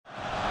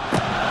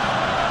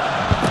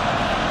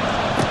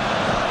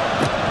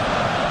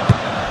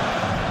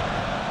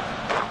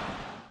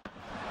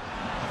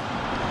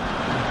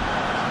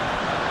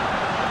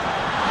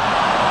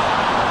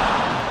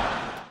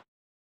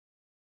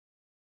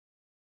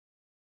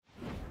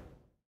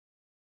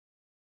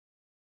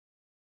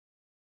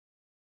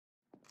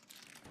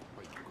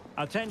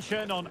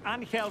Attention on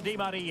Angel Di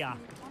Maria.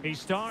 He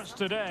starts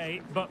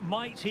today, but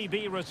might he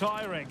be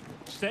retiring?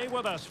 Stay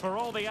with us for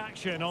all the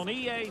action on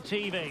EA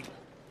TV.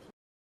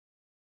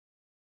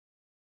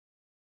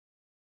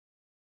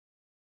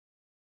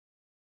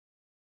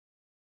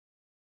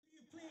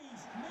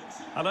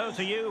 Hello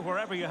to you,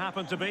 wherever you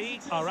happen to be.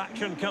 Our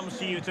action comes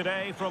to you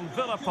today from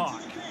Villa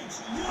Park.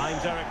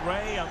 I'm Derek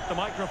Ray at the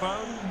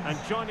microphone, and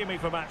joining me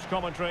for match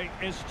commentary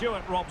is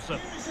Stuart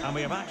Robson. And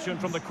we have action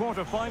from the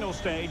quarter-final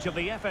stage of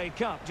the FA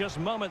Cup just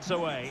moments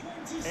away.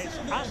 It's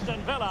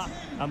Aston Villa,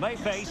 and they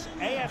face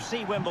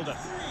AFC Wimbledon.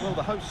 Well,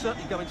 the hosts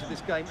certainly go into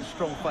this game as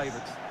strong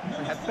favourites.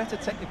 They have better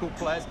technical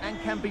players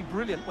and can be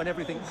brilliant when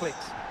everything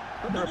clicks.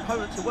 But their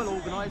opponents are well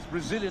organised,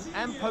 resilient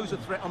and pose a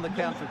threat on the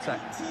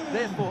counter-attack.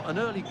 Therefore, an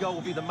early goal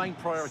will be the main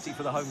priority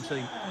for the home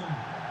team.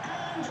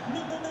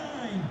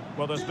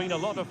 Well, there's been a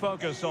lot of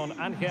focus on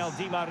Angel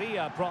Di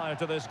Maria prior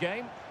to this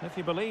game. If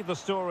you believe the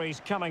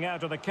stories coming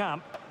out of the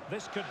camp,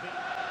 this could be...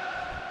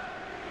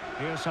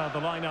 Here's how the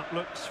lineup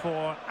looks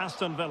for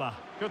Aston Villa.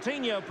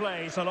 Coutinho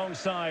plays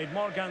alongside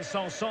Morgan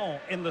Sanson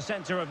in the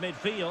centre of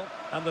midfield.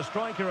 And the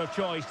striker of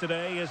choice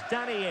today is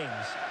Danny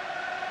Ings.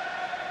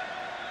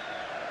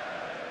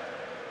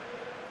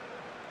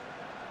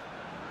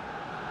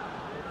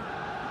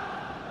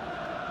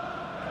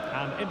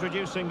 And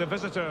introducing the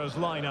visitors'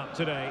 lineup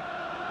today.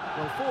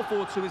 Well,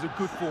 4-4-2 is a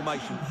good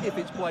formation if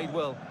it's played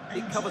well.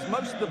 It covers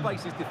most of the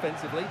bases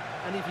defensively,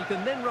 and if you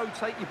can then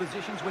rotate your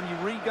positions when you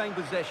regain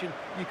possession,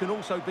 you can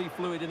also be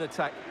fluid in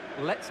attack.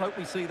 Let's hope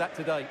we see that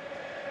today.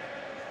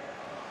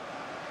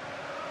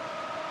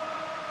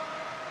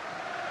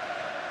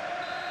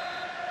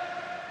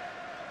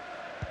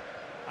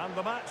 And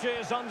the match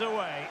is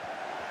underway.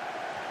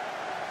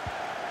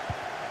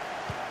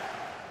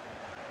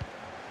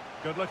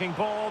 Good-looking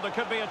ball. There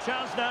could be a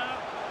chance now.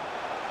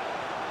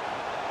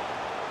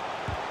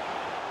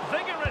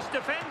 Vigorous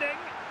defending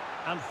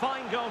and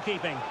fine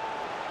goalkeeping.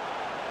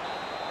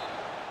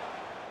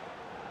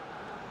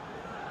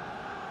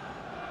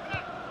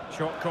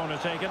 Short corner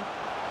taken.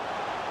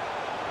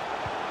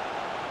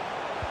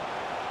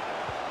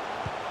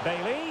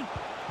 Bailey.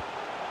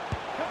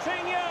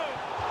 Coutinho,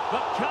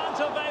 but can't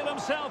avail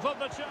himself of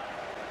the chance.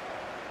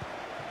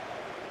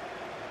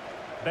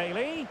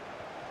 Bailey.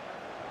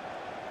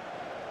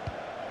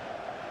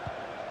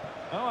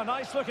 Oh, a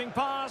nice-looking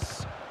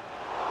pass.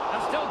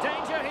 And still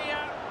danger here.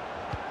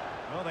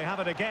 Oh, they have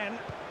it again.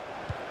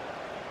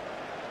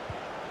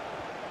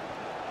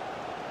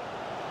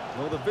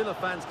 Well, the Villa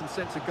fans can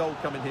sense a goal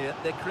coming here.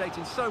 They're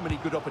creating so many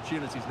good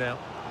opportunities now.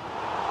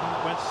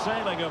 Went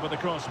sailing over the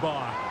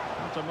crossbar.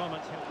 Not a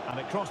moment. And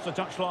it crossed the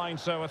touchline,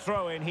 so a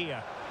throw in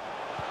here.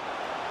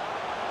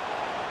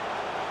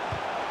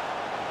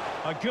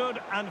 A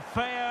good and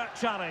fair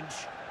challenge.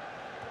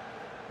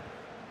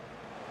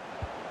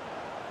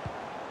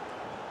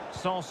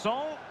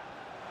 Sezon.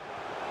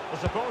 The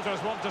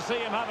supporters want to see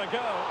him have a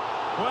go.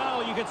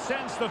 Well, you could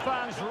sense the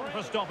fans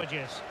for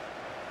stoppages.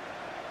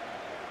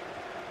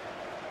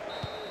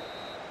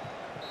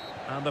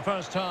 And the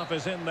first half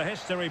is in the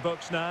history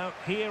books now,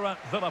 here at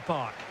Villa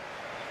Park.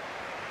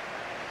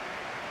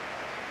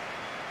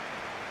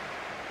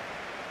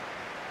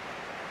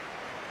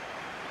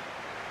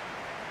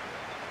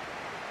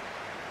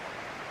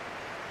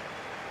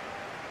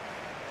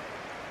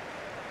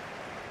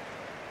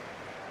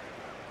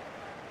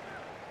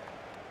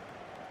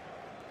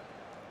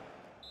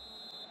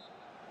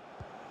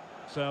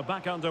 So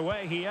back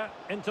underway here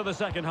into the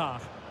second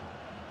half.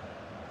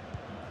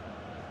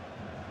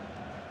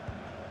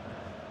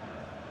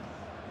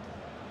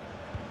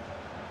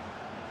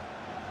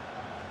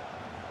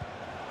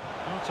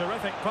 Oh,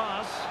 terrific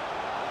pass.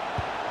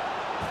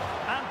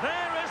 And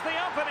there is the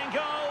opening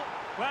goal.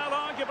 Well,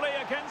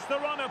 arguably against the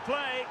run of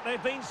play,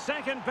 they've been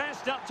second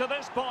best up to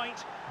this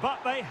point,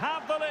 but they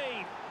have the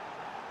lead.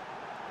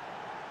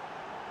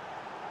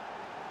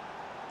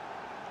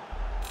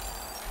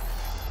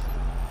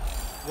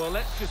 Well,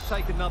 let's just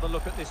take another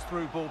look at this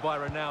through ball by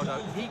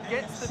Ronaldo. He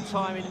gets the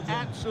timing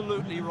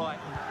absolutely right.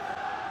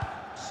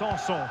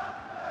 Sezon.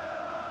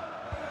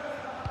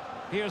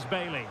 Here's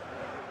Bailey.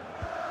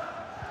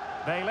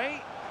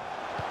 Bailey.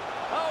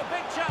 Oh,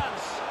 big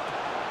chance.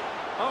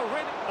 Oh,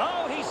 really?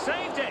 Oh, he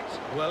saved it.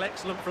 Well,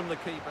 excellent from the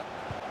keeper.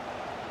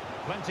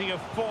 Plenty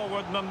of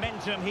forward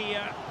momentum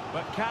here,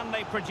 but can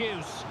they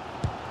produce?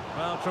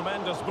 Well,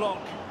 tremendous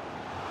block.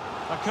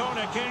 A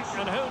corner kick,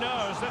 and who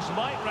knows, this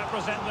might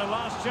represent the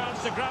last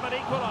chance to grab an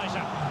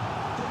equaliser.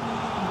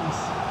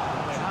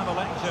 They have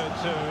elected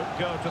to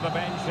go to the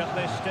bench at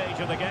this stage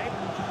of the game.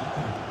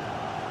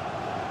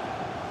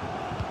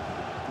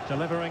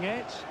 Delivering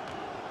it.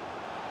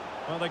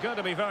 Well, they're going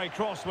to be very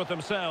cross with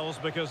themselves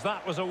because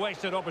that was a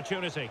wasted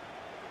opportunity.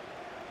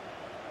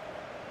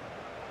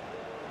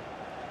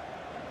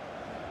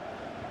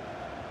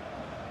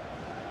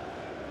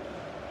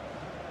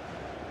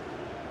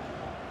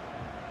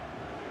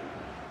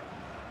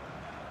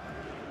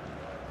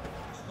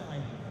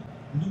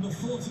 Number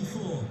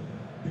 44,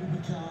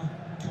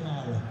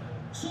 Kariyer.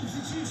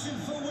 Substitution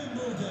for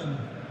Wimbledon.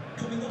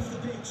 Coming off the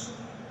pitch,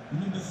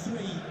 Number 3,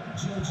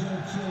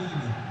 Jojo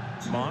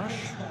Chiellini.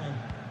 Marsh.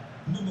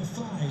 Number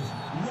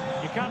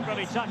 5. You can't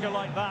really tackle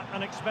like that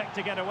and expect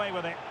to get away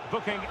with it.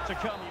 Booking to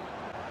come.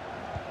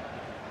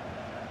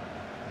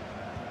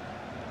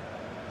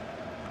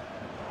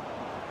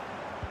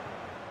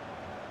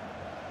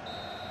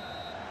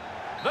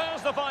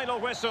 There's the final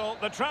whistle.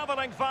 The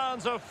travelling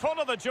fans are full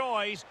of the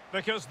joys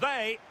because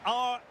they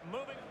are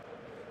moving.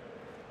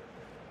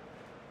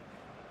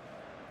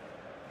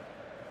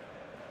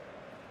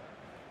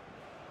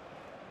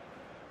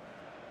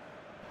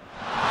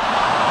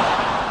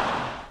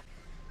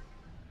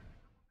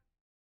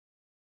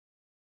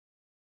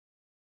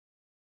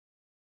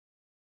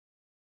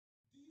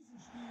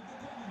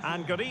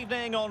 And good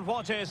evening on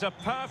what is a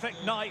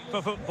perfect night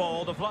for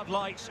football. The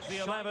floodlights, the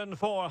 11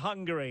 for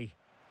Hungary.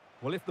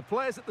 Well, if the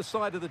players at the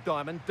side of the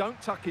diamond don't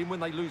tuck in when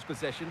they lose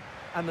possession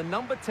and the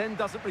number 10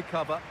 doesn't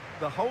recover,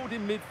 the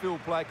holding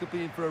midfield player could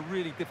be in for a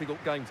really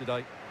difficult game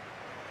today.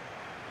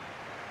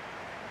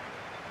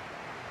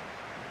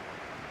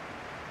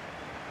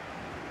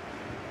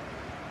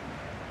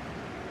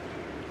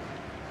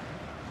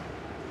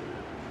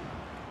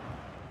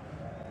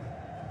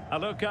 A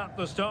look at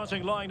the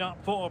starting lineup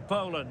for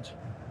Poland.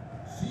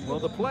 Well,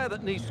 the player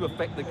that needs to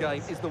affect the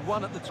game is the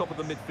one at the top of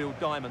the midfield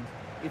diamond.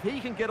 If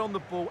he can get on the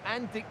ball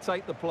and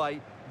dictate the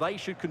play, they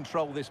should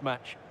control this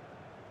match.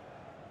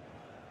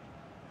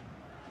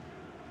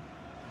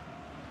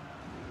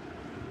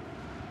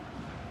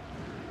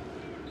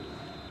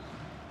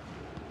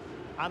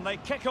 And they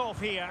kick off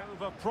here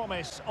with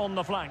promise on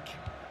the flank.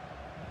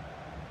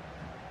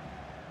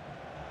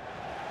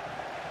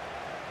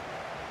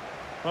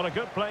 Well, a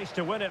good place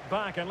to win it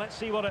back, and let's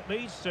see what it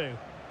leads to.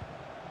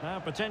 Now,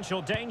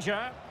 potential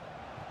danger.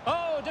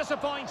 Oh,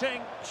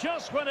 disappointing.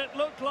 Just when it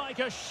looked like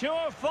a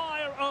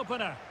surefire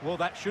opener. Well,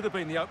 that should have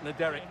been the opener,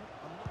 Derek.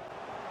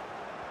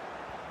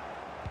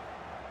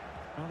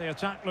 Well, the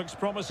attack looks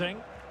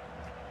promising.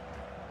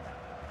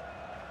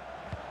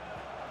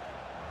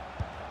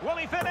 Will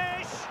he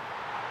finish?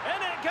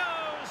 In it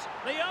goes.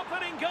 The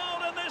opening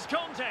goal in this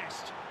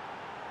contest.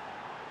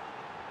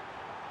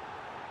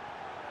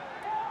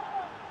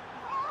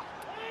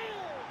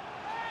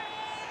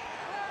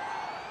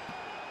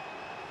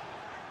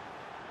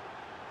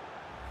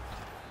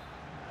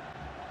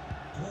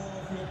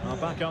 Well,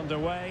 back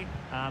underway,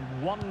 and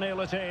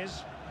 1-0 it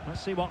is.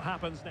 Let's see what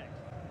happens next.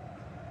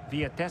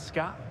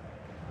 Vieteska.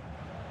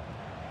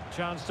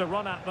 Chance to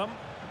run at them.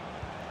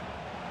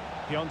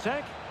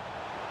 Piontek.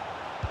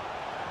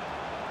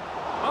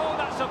 Oh,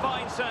 that's a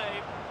fine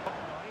save.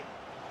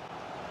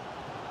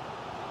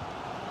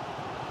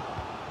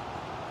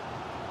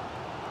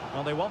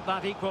 Well, they want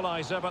that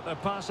equaliser, but the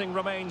passing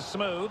remains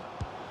smooth.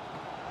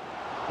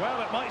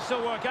 Well, it might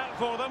still work out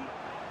for them.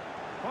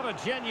 What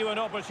a genuine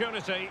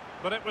opportunity,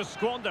 but it was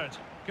squandered.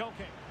 Goal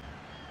kick.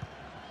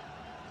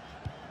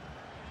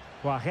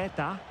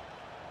 Guajeta.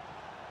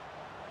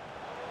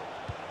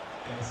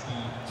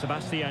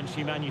 Sebastian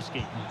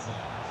Szymanski.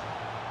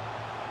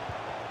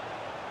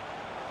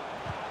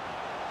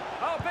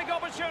 Oh, big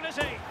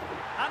opportunity.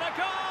 And a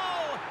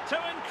goal to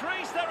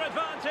increase their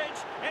advantage.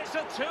 It's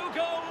a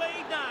 2-goal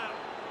lead now.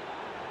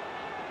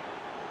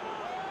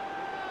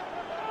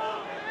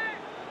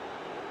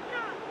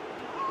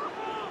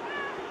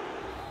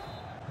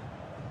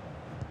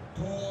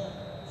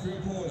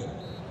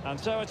 And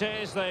so it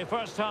is, the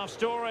first half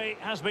story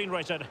has been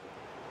written.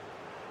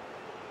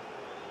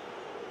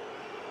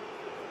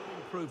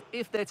 Improved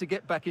if they're to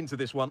get back into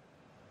this one.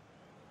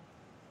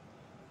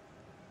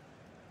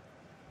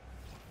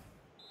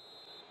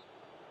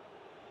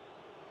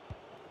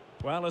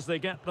 Well, as they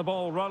get the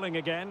ball rolling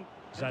again,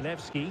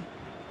 Zalewski.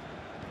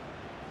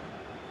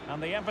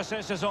 And the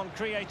emphasis is on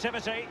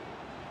creativity.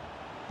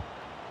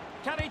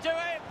 Can he do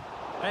it?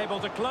 Able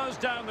to close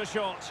down the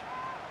shot.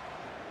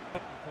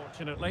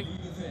 Unfortunately.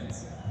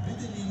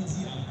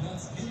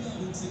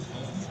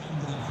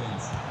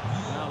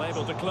 Well,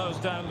 able to close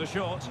down the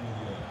shot.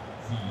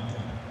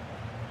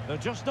 They're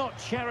just not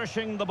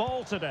cherishing the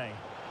ball today.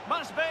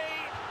 Must be!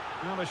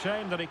 Not a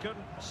shame that he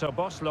couldn't. So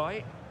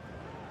Bosloy.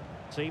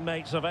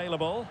 Teammates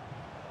available.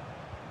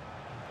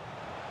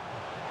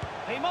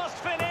 He must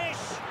finish!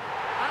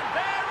 And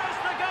there is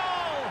the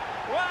goal!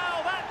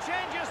 Well, that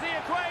changes the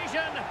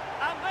equation,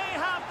 and they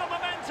have the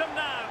momentum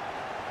now.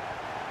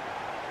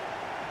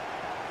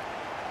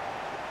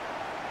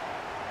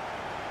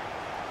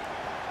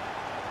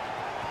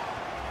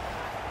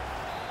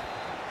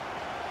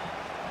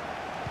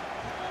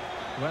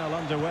 Well,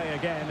 underway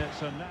again.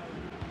 It's a now.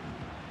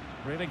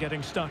 Really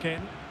getting stuck in.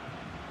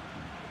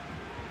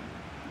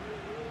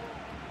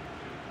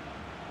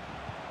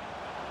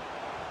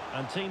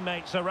 And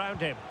teammates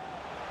around him.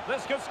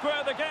 This could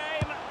square the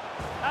game.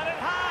 And it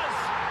has!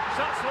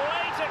 Such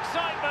late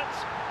excitement.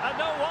 And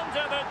no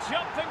wonder they're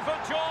jumping for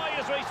joy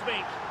as we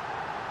speak.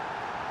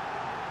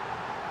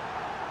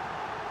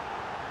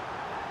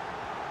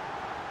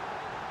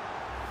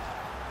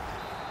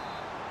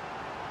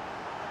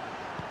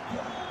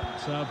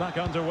 So back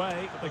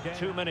underway.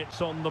 2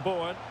 minutes on the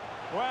board.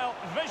 Well,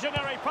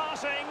 visionary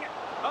passing.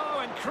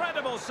 Oh,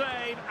 incredible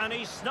save, and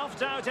he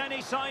snuffed out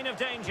any sign of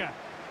danger.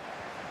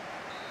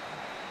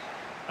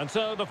 And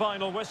so the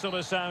final whistle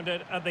is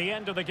sounded. At the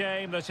end of the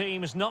game, the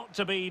team's not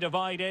to be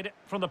divided.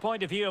 From the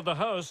point of view of the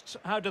hosts,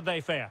 how did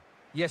they fare?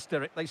 Yes,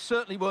 Derek, they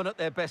certainly weren't at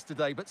their best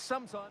today, but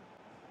sometimes...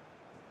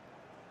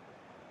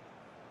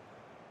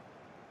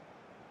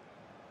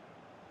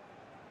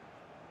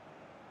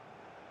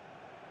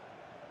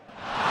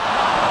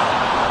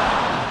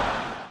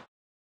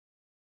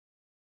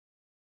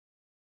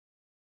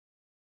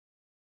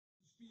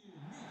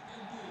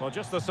 Well,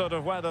 just the sort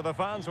of weather the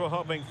fans were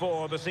hoping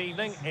for this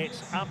evening.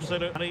 It's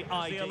absolutely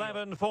ideal. The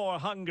 11 for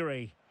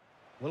Hungary.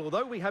 Well,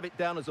 although we have it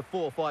down as a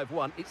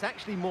 4-5-1, it's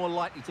actually more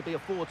likely to be a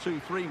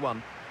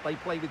 4-2-3-1. They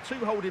play with two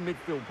holding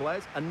midfield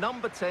players, a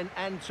number 10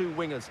 and two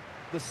wingers.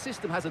 The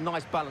system has a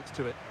nice balance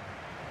to it.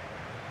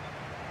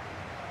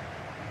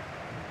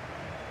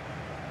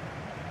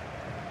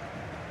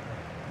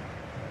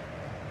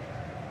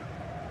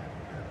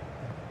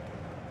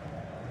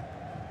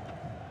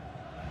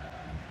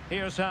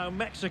 Here's how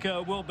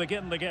Mexico will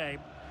begin the game.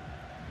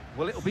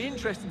 Well, it'll be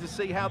interesting to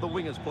see how the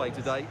wingers play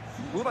today.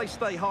 Will they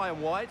stay high and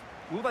wide?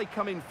 Will they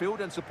come in field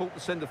and support the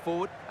centre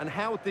forward? And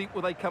how deep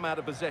will they come out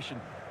of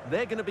possession?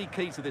 They're going to be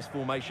key to this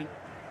formation.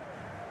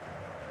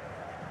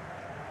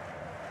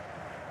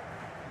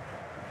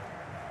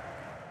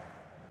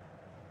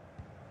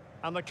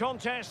 And the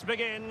contest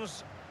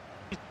begins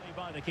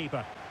by the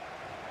keeper.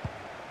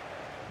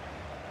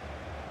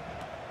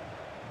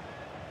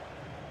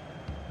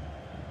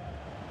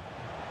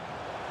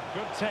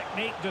 Good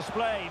technique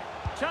displayed.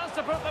 Chance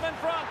to put them in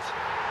front.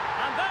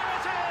 And there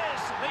it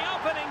is! The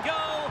opening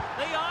goal,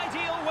 the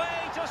ideal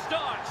way to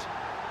start.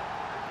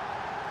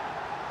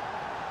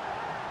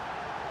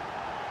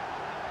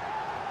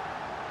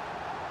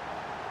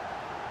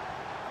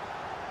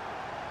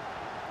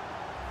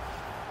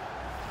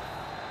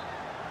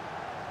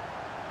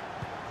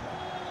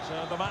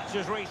 So the match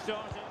is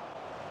restarted.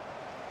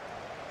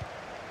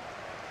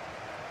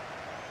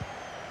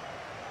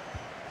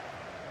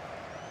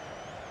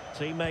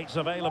 Teammates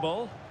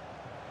available.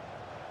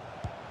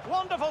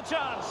 Wonderful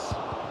chance!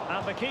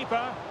 And the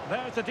keeper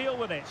there to deal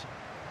with it.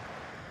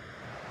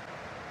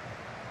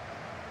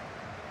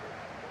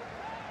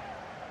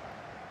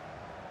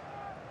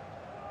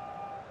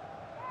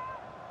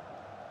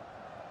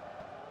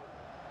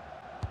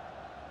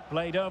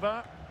 Played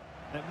over.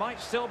 It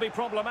might still be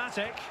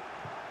problematic.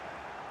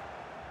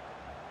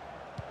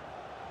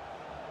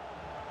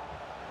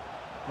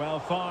 Well,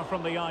 far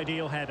from the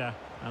ideal header.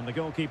 And the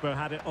goalkeeper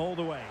had it all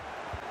the way.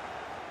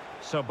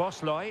 So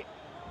Bosloy.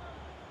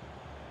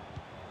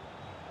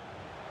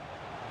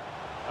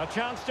 A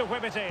chance to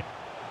whip it in.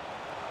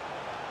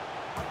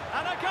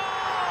 And a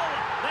goal!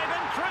 They've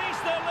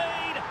increased their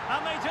lead,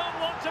 and they don't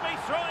want to be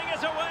throwing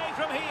it away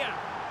from here.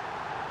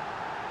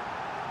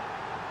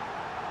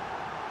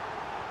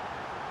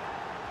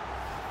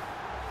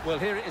 Well,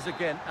 here it is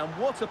again, and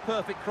what a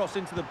perfect cross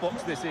into the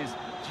box this is.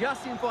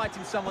 Just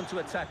inviting someone to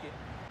attack it.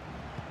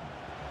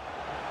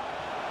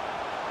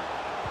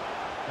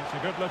 It's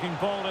a good-looking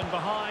ball in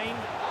behind.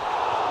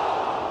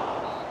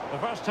 The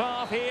first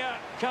half here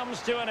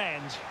comes to an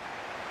end.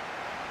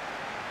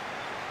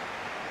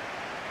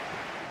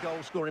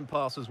 Goal-scoring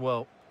pass as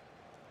well.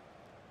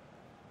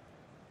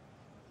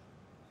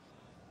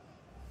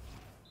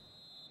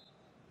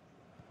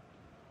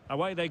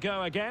 Away they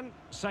go again.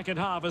 Second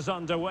half is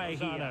underway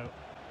here.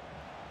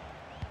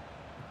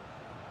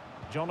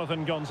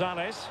 Jonathan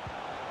Gonzalez.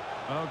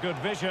 Oh, good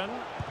vision.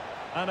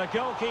 And a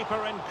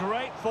goalkeeper in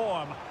great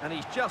form. And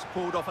he's just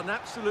pulled off an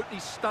absolutely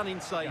stunning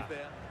save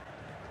there.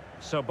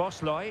 So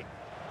Bosloy.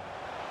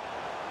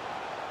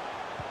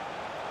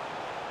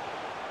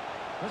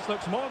 This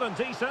looks more than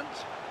decent.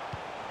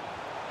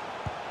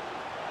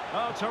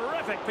 Oh,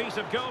 terrific piece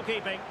of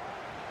goalkeeping.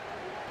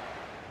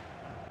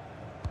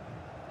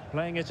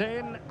 Playing it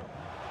in.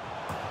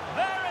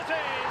 There it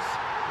is!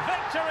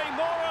 Victory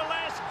more or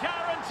less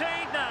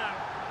guaranteed now.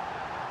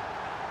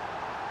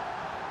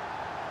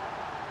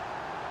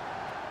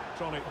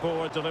 Electronic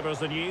board delivers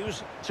the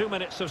news. 2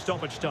 minutes of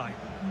stoppage time.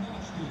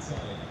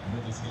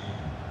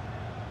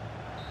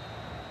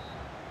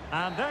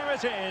 And there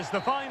it is, the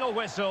final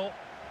whistle.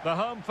 The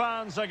home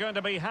fans are going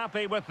to be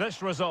happy with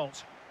this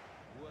result.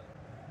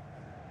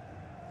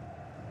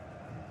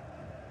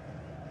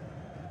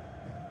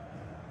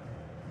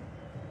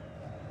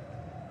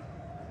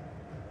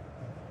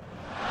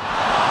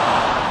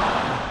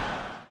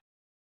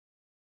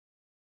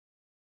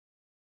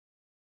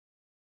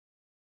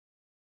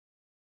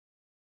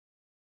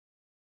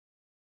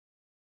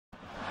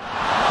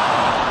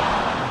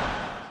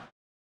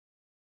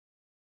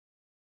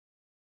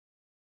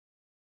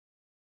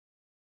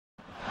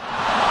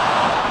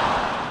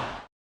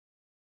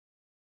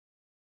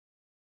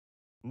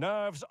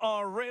 Nerves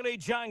are really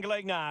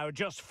jangling now.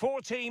 Just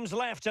 4 teams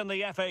left in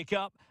the FA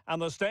Cup,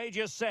 and the stage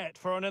is set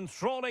for an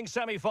enthralling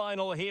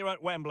semi-final here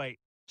at Wembley.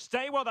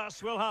 Stay with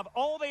us. We'll have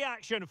all the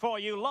action for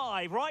you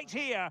live right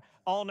here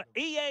on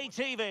EA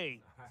TV.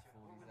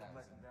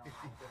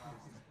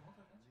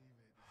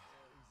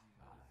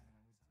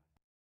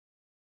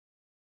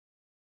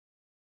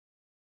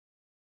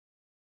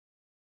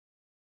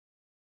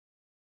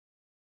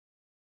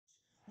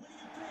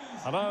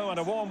 Hello and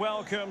a warm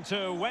welcome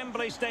to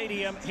Wembley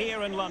Stadium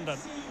here in London.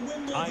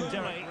 I'm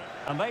Derek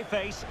and they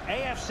face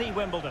AFC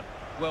Wimbledon.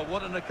 Well,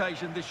 what an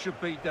occasion this should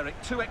be, Derek.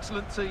 Two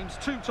excellent teams,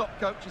 two top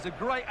coaches, a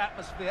great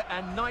atmosphere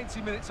and 90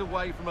 minutes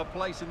away from a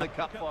place in the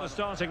cup final. The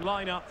starting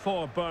lineup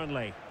for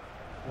Burnley.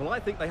 Well, I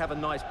think they have a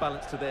nice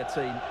balance to their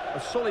team. A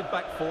solid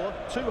back four,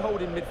 two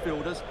holding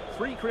midfielders,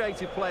 three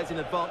creative players in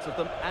advance of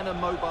them and a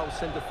mobile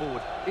centre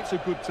forward. It's a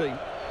good team.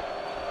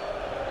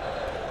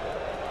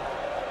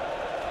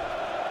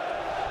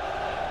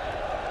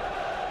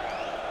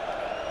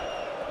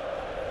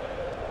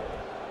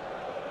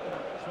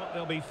 That's what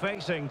they'll be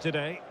facing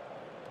today.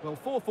 Well,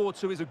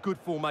 4-4-2 is a good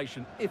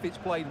formation if it's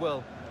played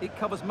well. It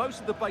covers most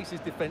of the bases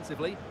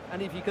defensively,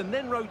 and if you can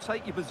then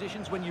rotate your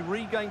positions when you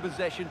regain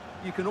possession,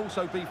 you can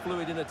also be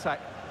fluid in attack.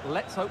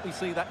 Let's hope we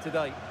see that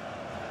today.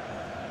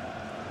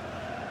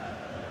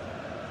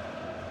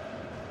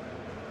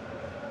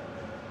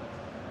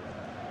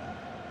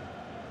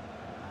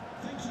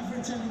 Thank you for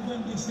attending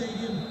Wembley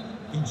Stadium.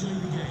 Enjoy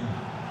the game.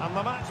 And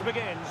the match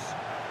begins.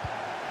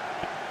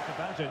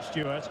 About it,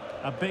 Stuart.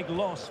 A big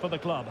loss for the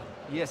club.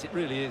 Yes, it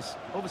really is.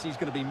 Obviously, he's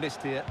going to be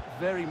missed here.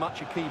 Very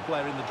much a key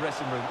player in the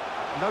dressing room.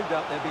 No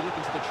doubt they'll be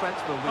looking to the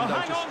transfer window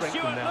hang to on,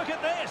 strengthen Stuart, now. look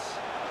at this.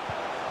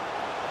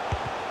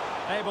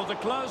 Able to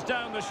close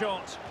down the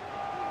shot.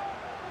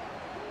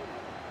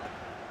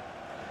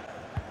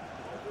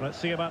 Let's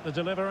see about the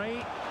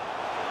delivery.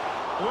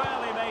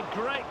 Well, he made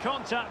great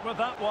contact with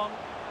that one,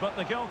 but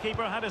the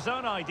goalkeeper had his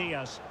own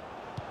ideas.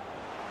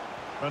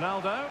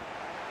 Ronaldo.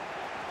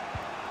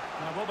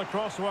 Now, will the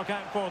cross work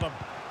out for them?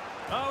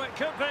 Oh, it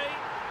could be.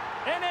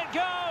 In it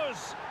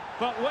goes!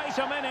 But wait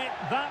a minute,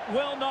 that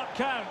will not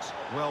count.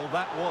 Well,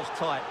 that was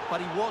tight, but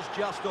he was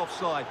just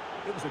offside.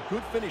 It was a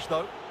good finish,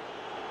 though.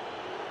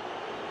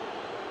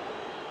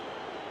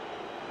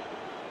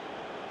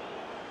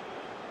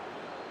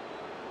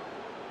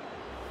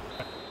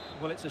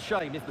 Well, it's a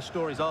shame if the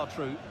stories are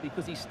true,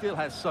 because he still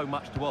has so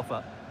much to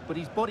offer. But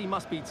his body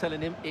must be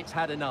telling him it's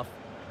had enough.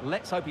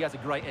 Let's hope he has a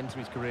great end to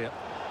his career.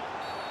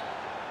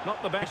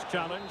 Not the best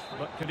challenge,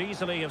 but could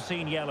easily have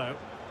seen yellow.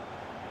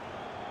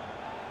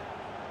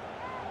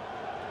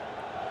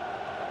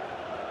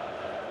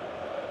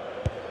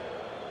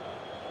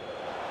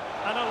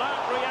 An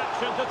alert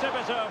reaction to tip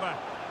it over.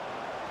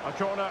 A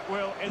corner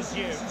will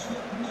ensue.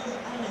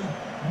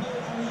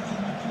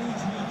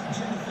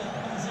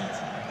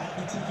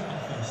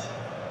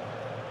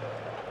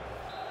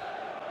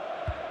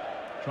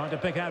 Trying to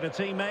pick out a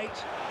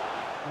teammate.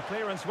 The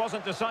clearance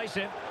wasn't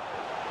decisive.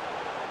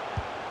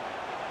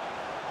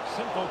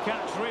 Simple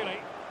catch, really.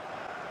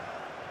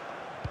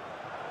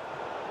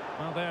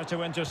 Well, there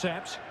to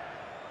intercept.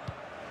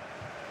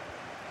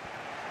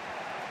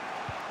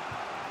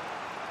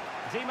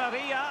 Di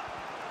Maria.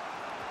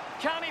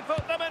 Can he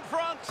put them in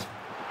front?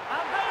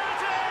 And there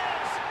it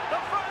is!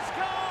 The first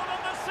goal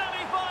in the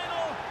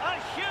semi-final. A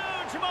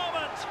huge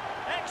moment.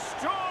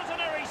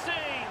 Extraordinary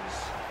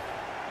scenes.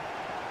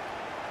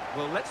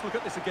 Well, let's look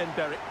at this again,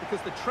 Derek,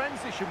 because the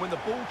transition when the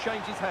ball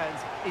changes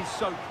hands is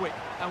so quick.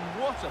 And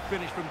what a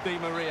finish from Di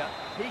Maria.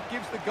 He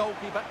gives the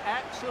goalkeeper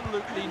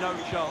absolutely no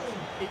chance.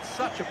 It's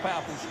such a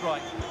powerful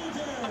strike.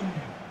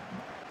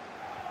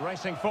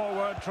 Racing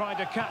forward, trying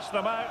to catch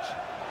them out.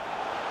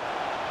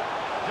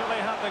 Do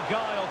they have the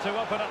guile to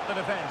open up the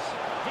defence?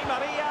 Di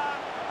Maria.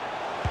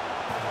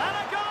 And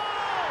a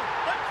goal!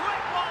 The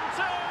quick one,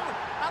 too!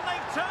 And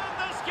they've turned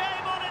this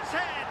game on its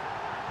head.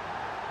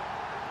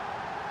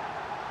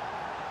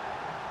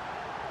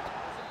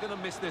 Going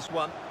to miss this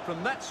one.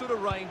 From that sort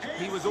of range,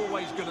 he was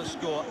always going to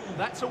score.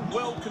 That's a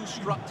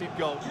well-constructed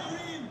goal.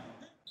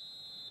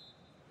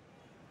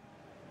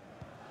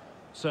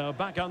 So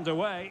back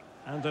underway,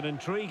 and an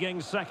intriguing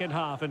second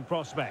half in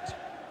prospect.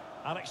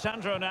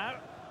 Alexandro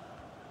now.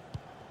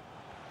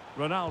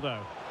 Ronaldo.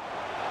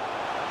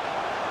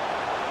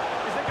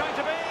 Is it going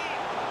to be?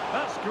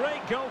 That's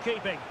great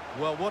goalkeeping.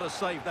 Well, what a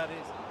save that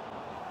is.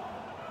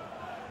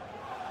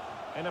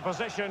 In a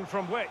position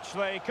from which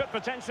they could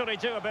potentially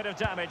do a bit of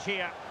damage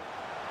here.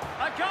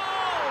 A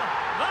goal!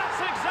 That's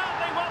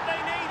exactly what they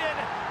needed.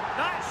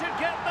 That should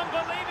get them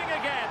believing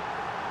again.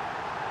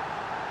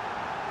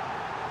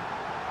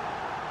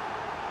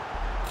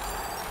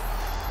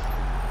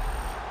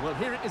 Well,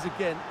 here it is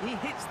again. He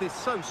hits this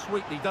so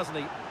sweetly, doesn't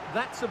he?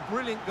 That's a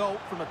brilliant goal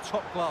from a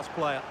top-class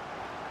player.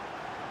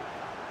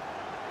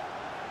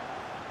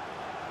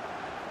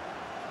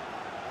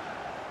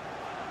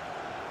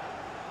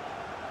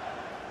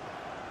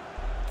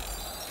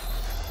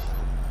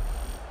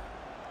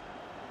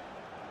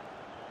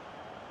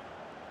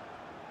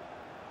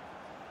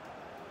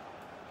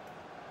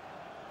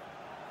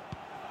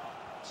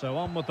 So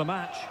on with the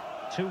match.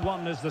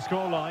 2-1 is the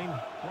scoreline.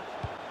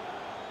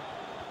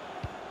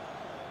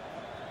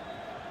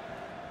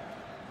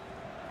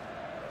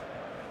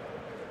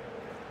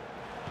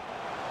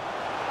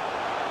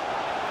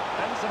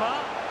 Benzema.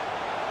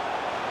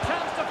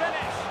 Chance to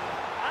finish.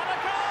 And a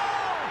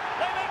goal!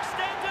 They've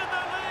extended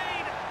the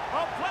lead.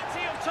 Oh,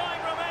 plenty of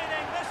time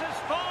remaining. This is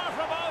far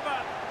from over.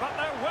 But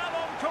they're well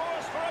on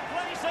course for a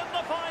place in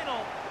the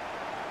final.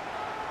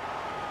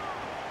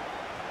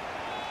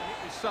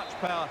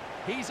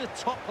 He's a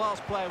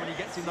top-class player when he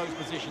gets in those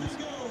positions.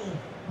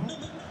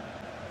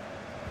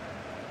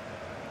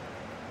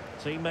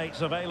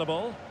 Teammates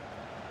available.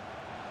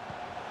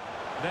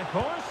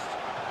 Horst.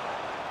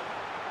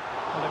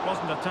 Well, it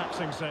wasn't a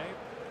taxing save.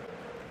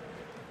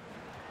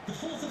 The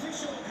fourth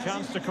official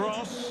Chance to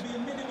cross. Be a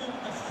minimum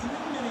of 3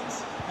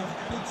 minutes of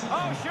added time.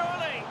 Oh,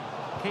 surely!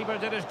 Keeper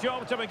did his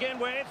job to begin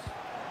with.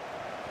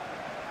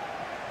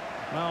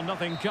 Well,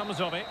 nothing comes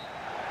of it.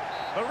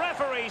 The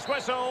referee's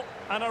whistle,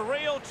 and a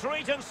real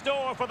treat in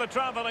store for the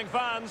travelling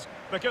fans,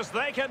 because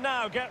they can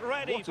now get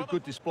ready. What a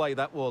good display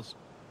that was.